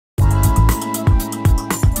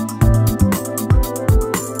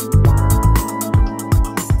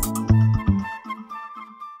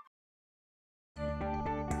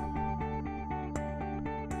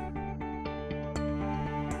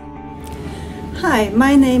Hi,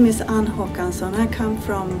 my name is Hakansson. I come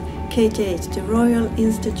from KTH, the Royal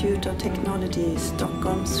Institute of Technology,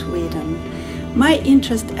 Stockholm, Sweden. My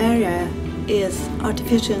interest area is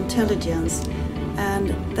artificial intelligence, and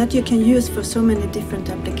that you can use for so many different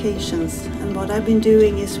applications. And what I've been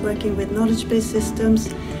doing is working with knowledge-based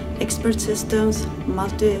systems, expert systems,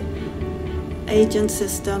 multi-agent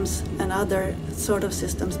systems, and other sort of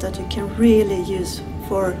systems that you can really use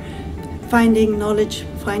for finding knowledge,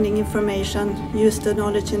 finding information, use the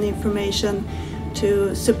knowledge and information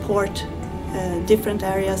to support different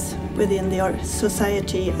areas within our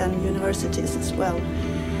society and universities as well.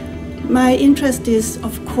 My interest is,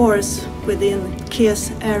 of course, within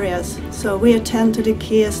KES areas, so we attend to the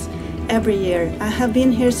KES every year. I have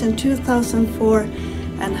been here since 2004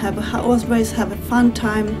 and always have a fun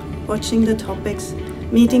time watching the topics,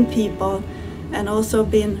 meeting people, and also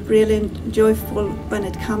been really joyful when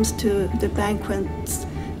it comes to the banquets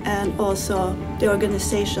and also the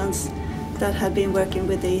organizations that have been working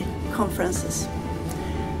with the conferences.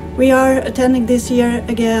 We are attending this year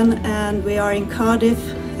again, and we are in Cardiff,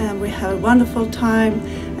 and we have a wonderful time,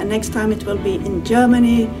 and next time it will be in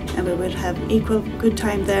Germany, and we will have equal good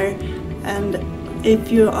time there. And if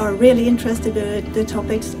you are really interested in the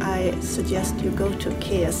topics, I suggest you go to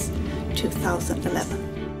KES 2011.